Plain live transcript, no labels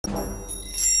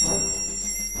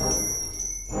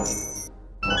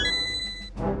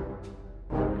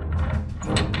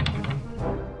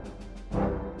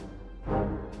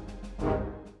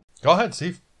Go ahead,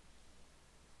 Steve.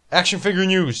 Action figure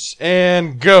news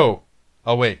and go.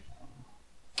 Oh wait,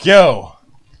 go.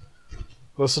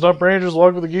 Listen up, Rangers.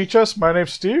 Welcome to the Geek Chest. My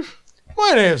name's Steve.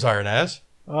 My name's Arnaz.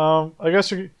 I guess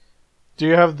do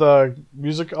you have the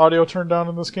music audio turned down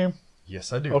in this game?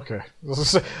 Yes, I do. Okay.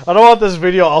 I don't want this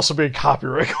video also being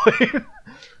copyright claimed.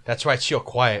 That's right. Chill,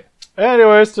 quiet.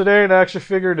 Anyways, today in action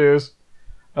figure news,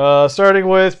 starting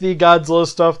with the Godzilla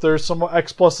stuff. There's some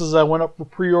X pluses that went up for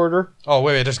pre-order. Oh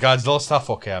wait, there's Godzilla stuff.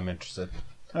 Okay, I'm interested.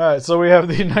 All right, so we have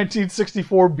the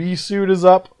 1964 B suit is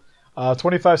up,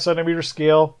 25 centimeter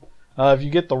scale. If you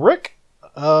get the Rick,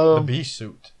 The B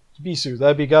suit. B suit,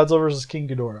 that'd be Godzilla versus King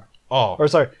Ghidorah. Oh, Or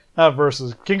sorry, not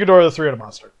versus King Ghidorah, the three-headed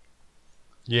monster.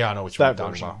 yeah, I know which one That you're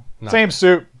talking version. about. Not Same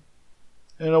suit,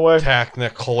 in a way.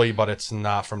 technically, but it's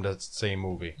not from the same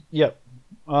movie. Yep.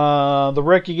 The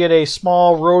Rick, you get a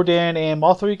small Rodan and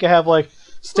Mothra. You can have like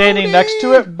standing next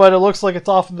to it, but it looks like it's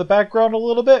off in the background a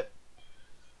little bit.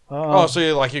 So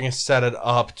you can set it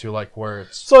up to like where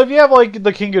it's. So if you have like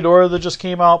the King Ghidorah that just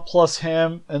came out plus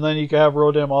him, and then you can have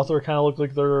Rodan and Mothra kind of look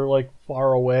like they're like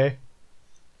far away.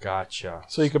 Gotcha.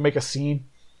 So you can make a scene.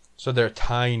 So they're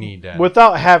tiny then.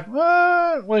 Without having,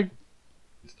 like,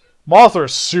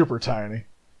 Mothra's super tiny.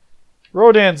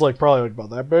 Rodan's like probably like about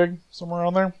that big, somewhere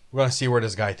on there. We're gonna see where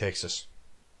this guy takes us.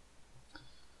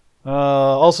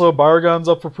 Also, Barugan's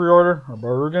up for pre-order, or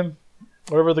Barugan,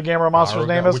 whatever the Gamera monster's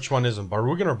name is. Which one is it,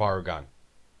 Barugan or Barugan?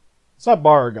 It's not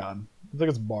Barugan. I think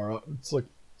it's Bara.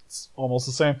 It's almost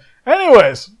the same.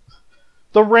 Anyways,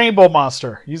 the Rainbow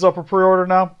Monster. He's up for pre-order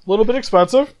now. A little bit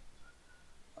expensive.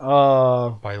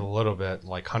 By a little bit,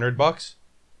 like $100.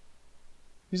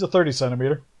 He's a 30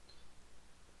 centimeter.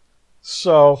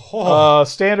 So,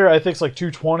 standard, I think it's like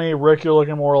 220. Rick, you're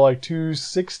looking more like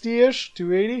 260-ish,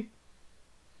 280.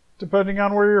 Depending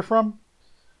on where you're from.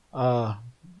 Or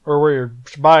where you're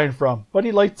buying from. But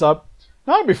he lights up.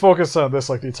 Now I'll be focused on this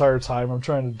like the entire time. I'm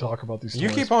trying to talk about these You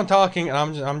stories. keep on talking, and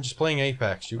I'm just playing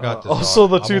Apex. You got this. Also,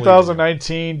 dog. the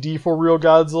 2019 D4 Real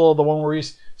Godzilla, the one where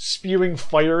he's spewing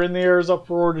fire in the air, is up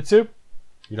for order too.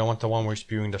 You don't want the one where you're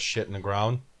spewing the shit in the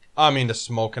ground? I mean, the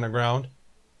smoke in the ground.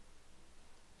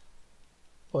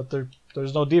 But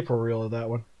there's no D4 Real of that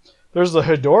one. There's the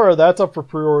Hedorah, that's up for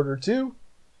pre-order too.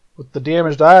 With the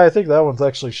damaged eye, I think that one's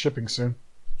actually shipping soon.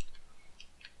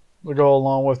 We'll go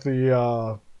along with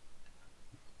the,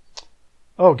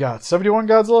 oh god, 71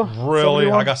 Godzilla? Really?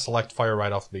 71? I got select fire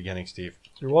right off the beginning, Steve.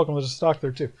 You're welcome to just stock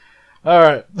there too.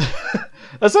 Alright.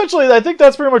 Essentially, I think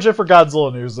that's pretty much it for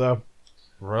Godzilla news though.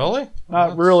 Really?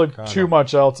 Not really too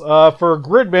much else. For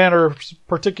Gridman, or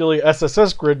particularly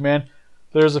SSS Gridman,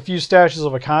 there's a few stashes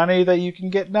of Akane that you can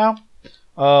get now.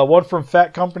 One from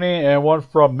Fat Company and one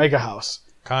from Megahouse.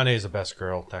 Akane is the best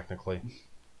girl, technically.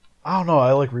 I don't know.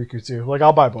 I like Riku too. Like,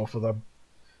 I'll buy both of them.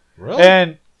 Really?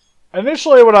 And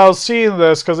initially when I was seeing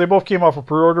this, because they both came out for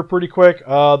pre-order pretty quick,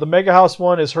 the Megahouse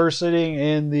one is her sitting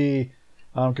in the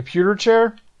computer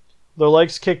chair. Their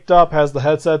legs kicked up, has the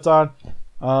headsets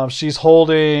on. She's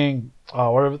holding,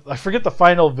 whatever, I forget the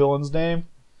final villain's name,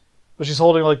 but she's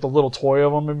holding like the little toy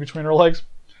of them in between her legs.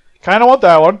 Kind of want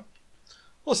that one.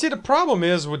 Well, see, the problem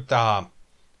is with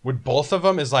both of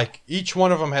them is like each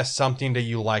one of them has something that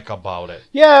you like about it.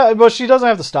 Yeah, but she doesn't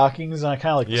have the stockings, and I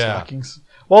kind of like the Yeah. stockings.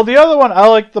 Well, the other one, I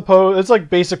like the pose. It's like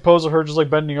basic pose of her just like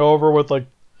bending over with like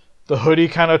the hoodie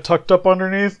kind of tucked up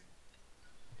underneath.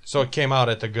 So it came out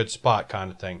at the good spot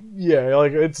kind of thing. Yeah,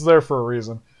 like it's there for a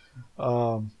reason.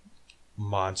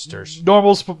 Monsters.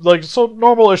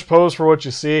 Normal-ish pose for what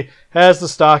you see. Has the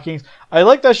stockings. I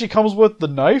like that she comes with the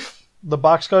knife, the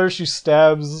box cutter. She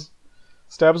stabs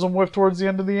them with towards the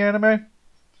end of the anime.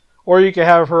 Or you can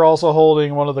have her also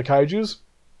holding one of the kaijus.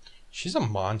 She's a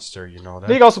monster, you know that.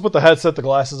 They can also put the headset, the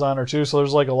glasses on her too. So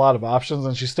there's like a lot of options,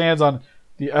 and she stands on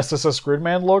the SSS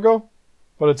Gridman logo,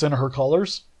 but it's in her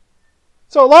colors.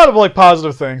 So a lot of like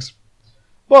positive things.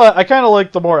 But I kind of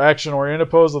like the more action-oriented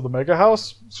pose of the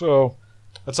Megahouse. So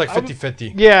It's like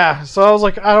 50-50. yeah, so I was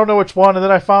like, I don't know which one, and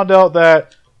then I found out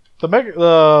that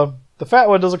the fat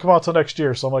one doesn't come out till next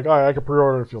year. So I'm like, all right, I can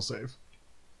pre-order if you'll save.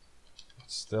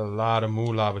 Still a lot of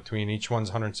moolah between each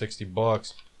one's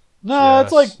 $160. No, Yes.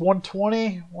 it's like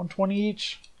 120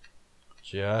 each.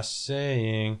 Just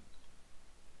saying.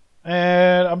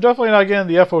 And I'm definitely not getting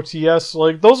the FOTS.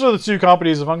 Like, those are the two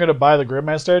companies, if I'm going to buy the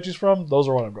Gridman statues from, those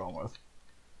are what I'm going with.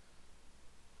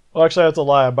 Well, actually, that's a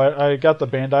lie. I got the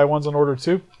Bandai ones in order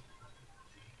too.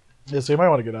 Yeah, so you might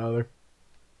want to get out of there.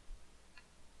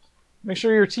 Make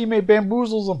sure your teammate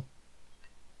bamboozles them.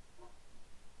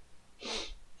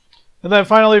 And then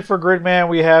finally for Gridman,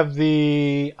 we have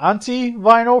the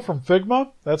anti-vinyl from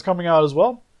Figma. That's coming out as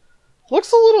well.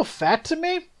 Looks a little fat to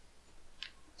me.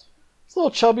 He's a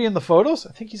little chubby in the photos.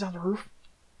 I think he's on the roof.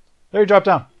 There he dropped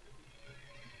down.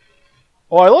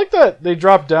 Oh, I like that they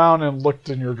dropped down and looked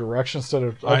in your direction instead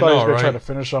of... I thought he was going to try to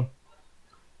finish him.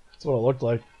 That's what it looked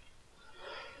like.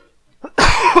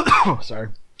 Sorry.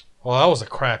 Well, that was a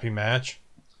crappy match.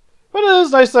 But it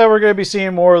is nice that we're going to be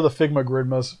seeing more of the Figma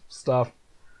Gridman stuff.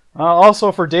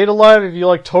 Also, for Data Live, if you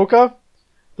like Toka,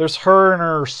 there's her in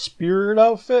her spirit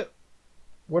outfit.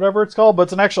 Whatever it's called. But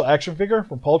it's an actual action figure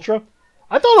from Pultra.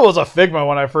 I thought it was a Figma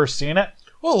when I first seen it.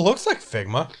 Well, it looks like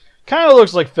Figma. Kind of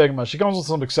looks like Figma. She comes with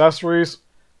some accessories.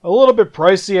 A little bit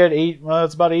pricey at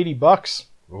it's about $80.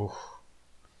 Ooh.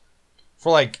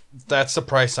 For like, that's the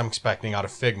price I'm expecting out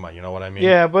of Figma. You know what I mean?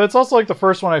 Yeah, but it's also like the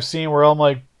first one I've seen where I'm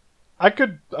like, I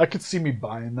could see me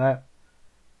buying that.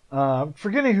 I'm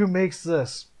forgetting who makes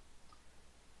this.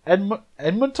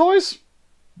 Edmund Toys?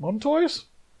 Montoys?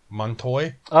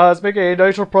 Montoy? It's making a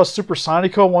Nitro Plus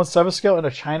Supersonico 1/7 scale in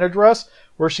a China dress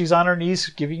where she's on her knees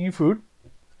giving you food.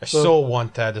 I so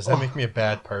want that. Does that make me a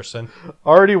bad person?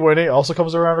 Already winning. Also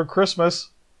comes around for Christmas.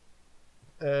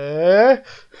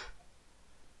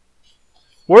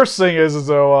 Worst thing is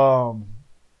though,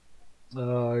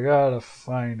 I gotta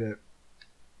find it.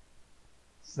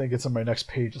 I think it's on my next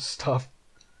page of stuff.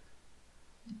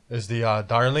 Is the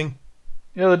Darling?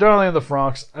 Yeah, the Darling of the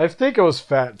Franks. I think it was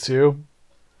Fat too.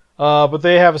 But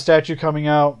they have a statue coming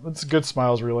out. It's Good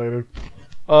Smiles related.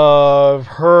 Of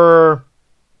her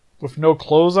with no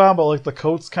clothes on, but like the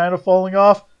coat's kind of falling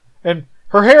off. And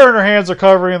her hair and her hands are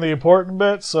covering the important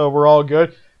bit, so we're all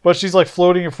good. But she's like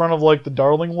floating in front of like the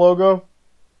Darling logo.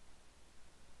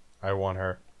 I want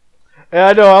her. And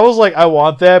I know, I was like, I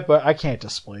want that, but I can't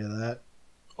display that.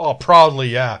 Oh, proudly,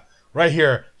 yeah. Right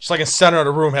here. Just like in the center of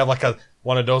the room, have like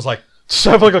one of those like... Just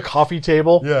have like a coffee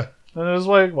table. Yeah. And it was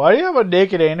like, why do you have a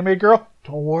naked anime girl?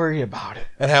 Don't worry about it.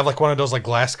 And have like one of those like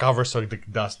glass covers so the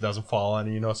dust doesn't fall on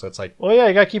it, you know? So it's like... Well, yeah,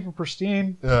 you gotta keep it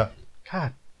pristine. Yeah.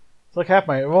 God. It's like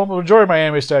majority of my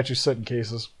anime statues sit in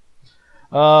cases.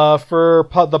 For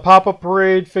the pop-up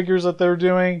parade figures that they're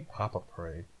doing... Pop-up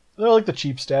parade? They're like the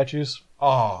cheap statues.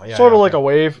 Oh, yeah. Sort of like a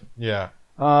wave. Yeah.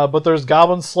 But there's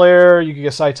Goblin Slayer. You can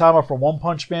get Saitama from One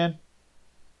Punch Man.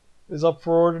 Is up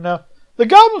for order now. The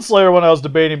Goblin Slayer one I was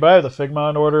debating, but I have the Figma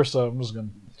on order, so I'm just gonna...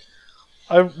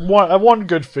 I want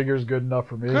good figures good enough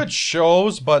for me. Good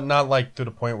shows, but not like to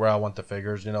the point where I want the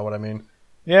figures, you know what I mean?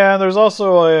 Yeah, and there's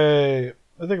also I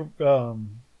think,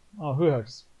 who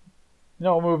else?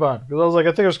 No, we'll move on. Because I was like,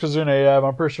 I think it was Kazuna AI,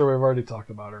 I'm pretty sure we've already talked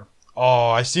about her. Oh,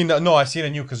 I seen a new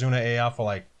Kazuna AI for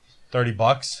like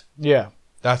 $30. Yeah.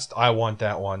 I want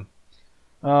that one.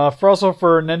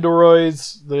 For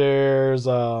Nendoroids, there's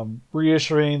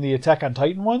reissuing the Attack on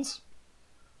Titan ones.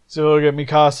 So we'll get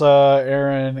Mikasa,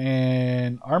 Eren,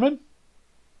 and Armin.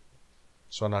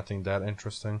 So nothing that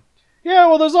interesting. Yeah,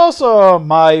 well, there's also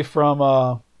Mai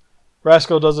from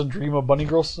Rascal Dreams of Bunny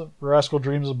Girl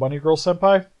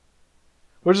Senpai.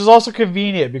 Which is also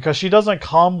convenient because she doesn't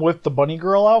come with the Bunny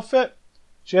Girl outfit.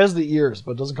 She has the ears,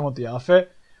 but doesn't come with the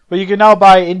outfit. But you can now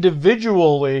buy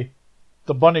individually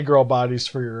the Bunny Girl bodies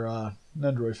for your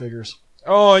Nendoroid figures.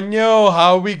 Oh no,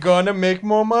 how are we gonna make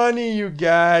more money, you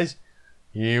guys?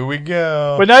 Here we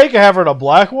go. But now you can have her in a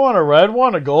black one, a red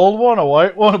one, a gold one, a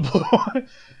white one, a blue one. And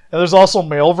there's also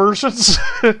male versions.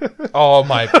 Oh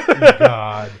my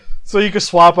god. So you can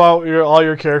swap out all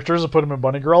your characters and put them in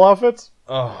Bunny Girl outfits.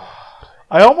 Oh.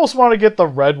 I almost want to get the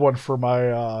red one for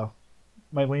my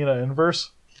my Lena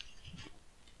Inverse.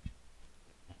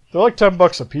 They're like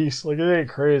 $10 a piece. Like, it ain't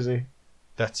crazy.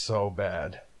 That's so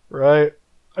bad. Right?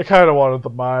 I kind of wanted the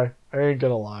Mai. I ain't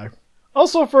gonna lie.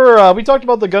 Also, for we talked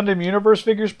about the Gundam Universe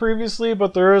figures previously,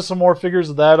 but there is some more figures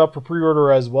of that up for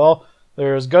pre-order as well.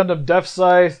 There's Gundam Death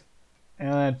Scythe,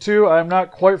 and then two I'm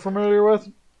not quite familiar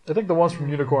with. I think the one's from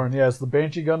Unicorn. Yeah, it's the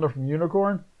Banshee Gundam from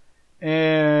Unicorn.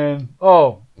 And,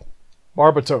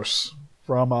 Barbatos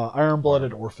from Iron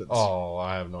Blooded Orphans. Oh,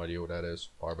 I have no idea what that is.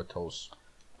 Barbatos.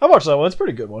 I watched that one. It's a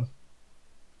pretty good one.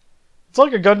 It's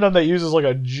like a Gundam that uses like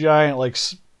a giant like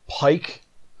pike.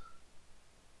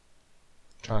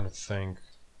 Trying to think.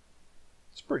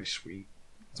 It's pretty sweet.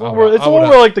 It's one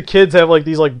where like the kids have like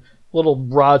these like little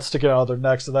rods sticking out of their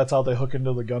necks, and that's how they hook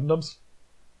into the Gundams.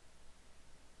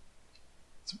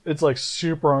 It's like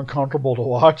super uncomfortable to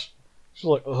watch. It's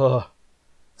like, ugh.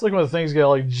 It's like when the things get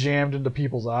like jammed into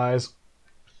people's eyes.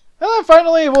 And then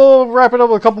finally, we'll wrap it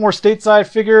up with a couple more stateside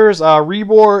figures.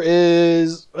 Rebor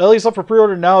is, at least up for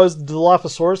pre-order now, is the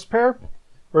Dilophosaurus pair.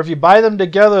 Where if you buy them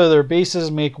together, their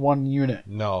bases make one unit.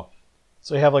 No.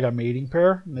 So you have like a mating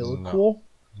pair, and they look cool.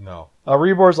 No.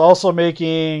 Rebor is also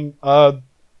making, I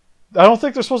don't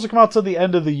think they're supposed to come out till the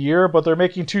end of the year, but they're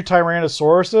making 2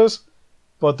 Tyrannosauruses.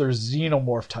 but they're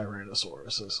xenomorph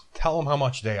Tyrannosauruses. Tell them how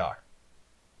much they are.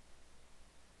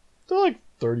 They're like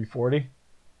 30, 40.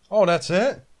 Oh, that's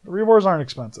it? The reborns aren't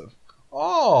expensive.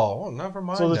 Oh, well, never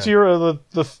mind. So the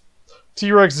then.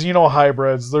 T-Rex Xeno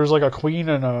hybrids, there's like a queen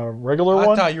and a regular one.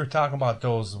 I thought you were talking about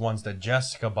those ones that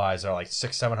Jessica buys are like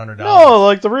 $600-$700. No,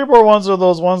 like the reborn ones are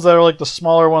those ones that are like the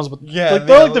smaller ones, but yeah, like,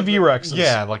 they're like the V-Rexes.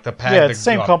 Yeah, like the pack. Yeah, it's the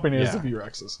same company as the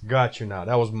V-Rexes. Got you now.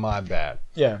 That was my bad.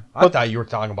 Yeah. I thought you were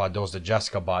talking about those that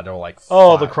Jessica bought. They were like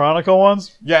the Chronicle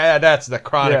ones? Yeah, that's the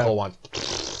Chronicle one.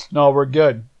 No, we're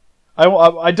good.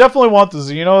 I definitely want the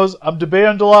Xenos. I'm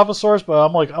debating Dilophosaurus, but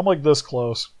I'm like this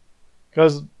close.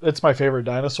 Because it's my favorite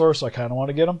dinosaur, so I kind of want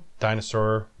to get them.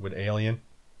 Dinosaur with alien.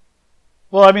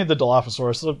 Well, I mean the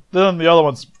Dilophosaurus. Then the other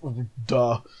one's,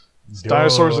 duh. It's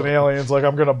dinosaurs and aliens. Like,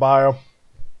 I'm going to buy them.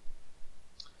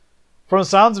 From the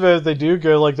sounds of it, they do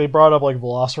good. Like, they brought up, like,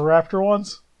 Velociraptor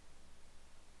ones.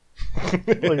 Like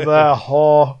that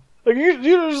whole... Like, you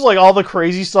just, like, all the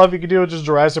crazy stuff you can do with just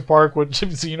Jurassic Park with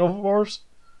xenomorphs.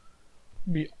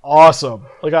 It'd be awesome.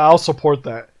 Like, I'll support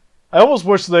that. I almost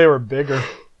wish they were bigger.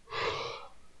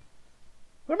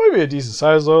 They might be a decent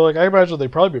size, though. Like, I imagine they'd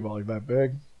probably be about like that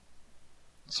big.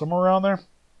 Somewhere around there.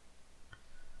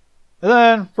 And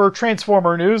then, for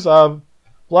Transformer news,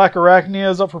 Black Arachnia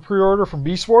is up for pre-order from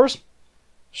Beast Wars.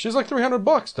 She's like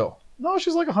 $300 though. No,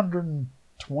 she's like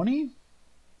 120.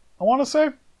 I want to say.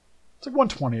 It's like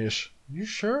 120-ish. You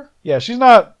sure? Yeah, she's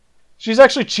not... She's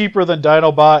actually cheaper than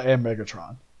Dinobot and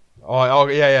Megatron. Oh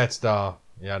yeah, it's the...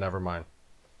 Yeah, never mind.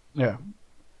 Yeah.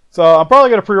 So, I'm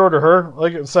probably going to pre-order her.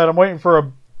 Like I said, I'm waiting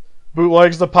for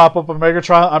bootlegs to pop up of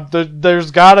Megatron.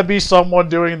 There's got to be someone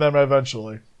doing them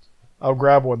eventually. I'll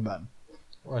grab one then.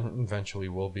 Well, eventually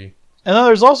will be. And then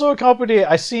there's also a company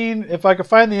I seen, if I can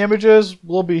find the images,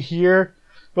 will be here.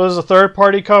 But there's a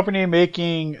third-party company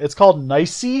making... It's called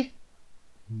Nicey.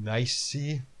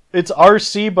 Nicey? It's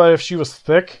RC, but if she was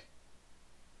thick.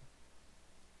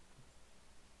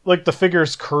 Like, the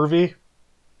figure's curvy.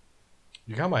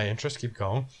 You got my interest. Keep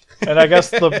going. And I guess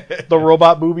the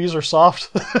robot boobies are soft.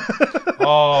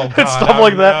 Oh, God. And stuff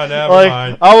like that. No, never like,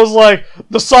 mind. I was like,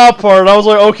 the soft part, I was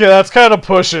like, okay, that's kind of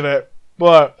pushing it.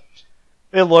 But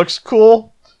it looks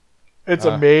cool. It's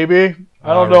a maybe.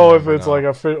 I don't know if it's like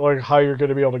like how you're going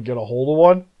to be able to get a hold of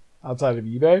one outside of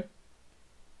eBay.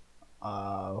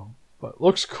 But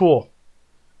looks cool.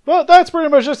 But that's pretty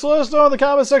much just. Let us know in the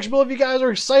comment section below if you guys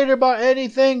are excited about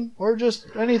anything or just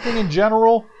anything in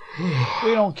general.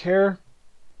 We don't care.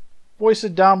 Voice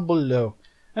it down below.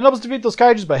 And help us defeat those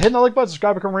kaijus by hitting the like button,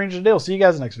 subscribe, become a Ranger today. We'll see you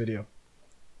guys in the next video.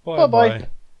 Bye-bye.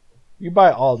 You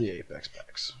buy all the Apex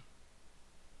packs.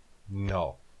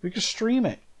 No. We could stream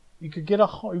it. You could get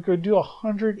you could do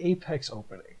 100 Apex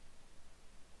opening.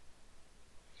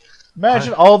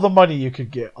 Imagine all the money you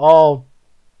could get. All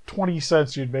 20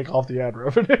 cents you'd make off the ad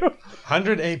revenue.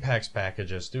 100 Apex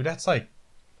packages. Dude, that's like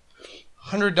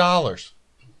 $100.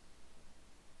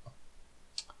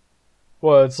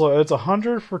 Well, it's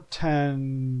 100 for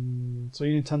 10. So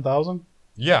you need 10,000?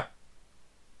 Yeah.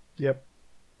 Yep.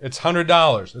 It's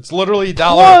 $100. It's literally $1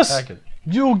 Plus, a package.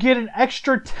 You'll get an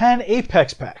extra 10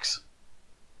 Apex packs.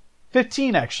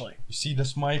 15, actually. You see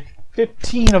this, Mike?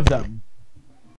 15 of them.